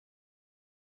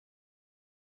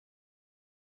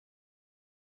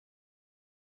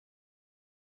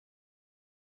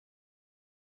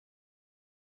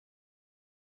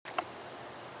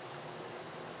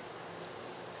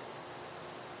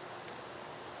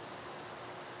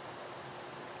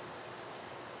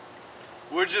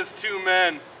We're just two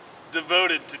men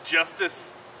devoted to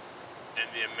justice and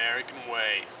the American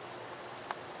way.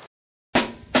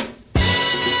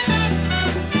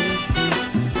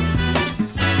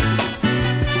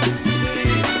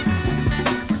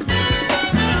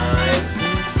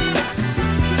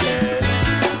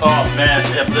 Oh man,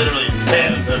 they have literally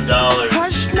tens of dollars.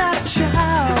 Hush now,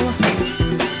 child,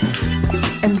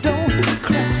 and don't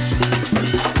cry.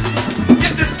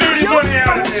 Get this dirty Your money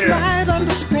out of folks here! might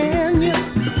understand you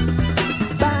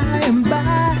by and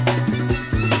by.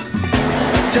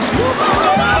 Just move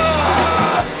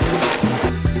on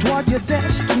toward your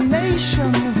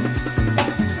destination.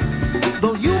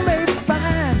 Though you may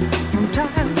find from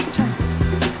time to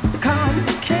time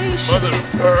complications. Mother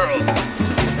of pearl.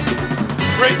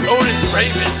 Great Odin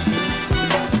Raven.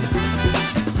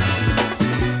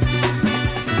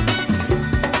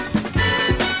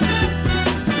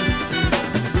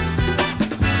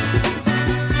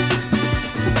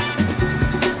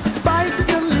 Bite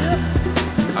your lip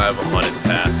I have a haunted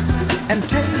past. and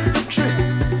take the trip.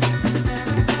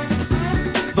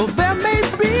 Though there may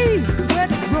be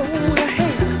wet road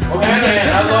ahead. Oh, hey,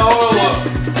 hello.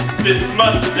 This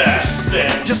mustache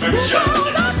stands Just for move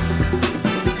justice.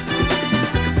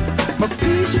 For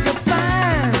peace you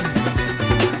find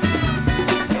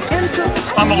into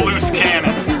the I'm a loose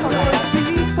cannon.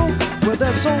 people where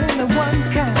there's only one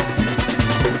kind.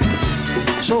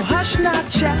 So hush now,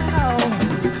 child,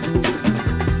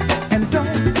 and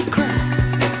don't cry.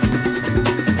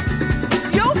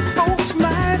 Your folks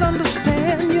might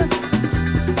understand you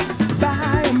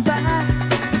by and by.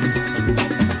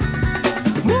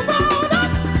 Move on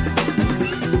up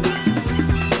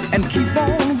and keep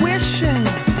on wishing.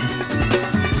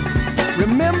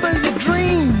 Remember your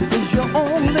dream is your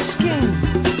only scheme,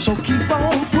 so keep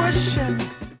on pushing.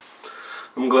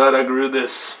 I'm glad I grew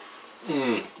this.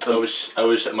 I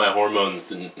wish that my hormones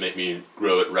didn't make me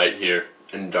grow it right here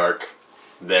in dark.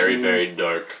 Very, very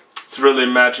dark. This really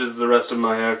matches the rest of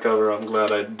my hair color. I'm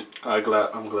glad I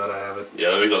have it.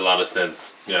 Yeah, that makes a lot of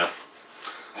sense. Yeah.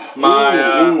 My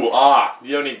Do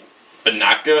you have any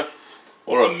Banaka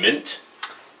or a mint?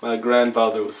 my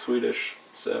grandfather was Swedish,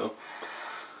 so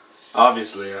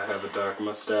obviously I have a dark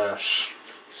mustache.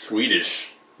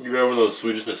 Swedish. You remember one of those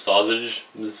Swedish massages?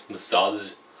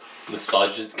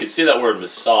 Massages? Can say that word,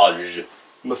 massage.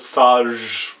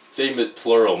 Massage. Say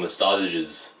plural,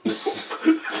 massages.